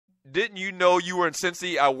didn't you know you were in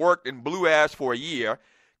Cincy? I worked in Blue Ash for a year.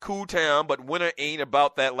 Cool town, but winter ain't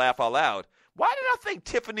about that, laugh out loud. Why did I think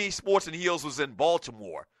Tiffany Sports and Heels was in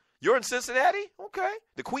Baltimore? You're in Cincinnati? Okay.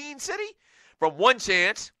 The Queen City? From One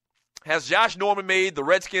Chance, has Josh Norman made the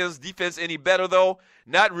Redskins' defense any better, though?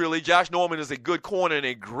 Not really. Josh Norman is a good corner and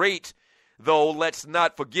a great, though let's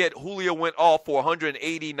not forget, Julio went off for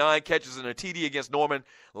 189 catches and a TD against Norman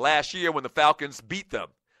last year when the Falcons beat them.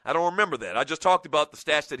 I don't remember that. I just talked about the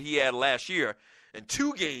stats that he had last year. In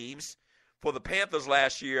 2 games for the Panthers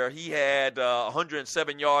last year, he had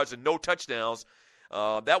 107 yards and no touchdowns.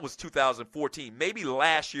 That was 2014. Maybe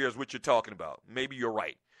last year is what you're talking about. Maybe you're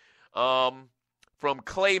right. From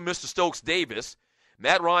Clay, Mr. Stokes Davis,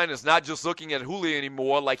 Matt Ryan is not just looking at Julio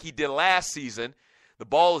anymore like he did last season. The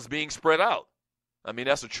ball is being spread out. I mean,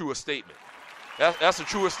 that's a truer statement. That's a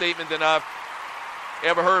truer statement than I've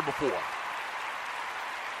ever heard before.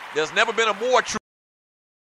 There's never been a more true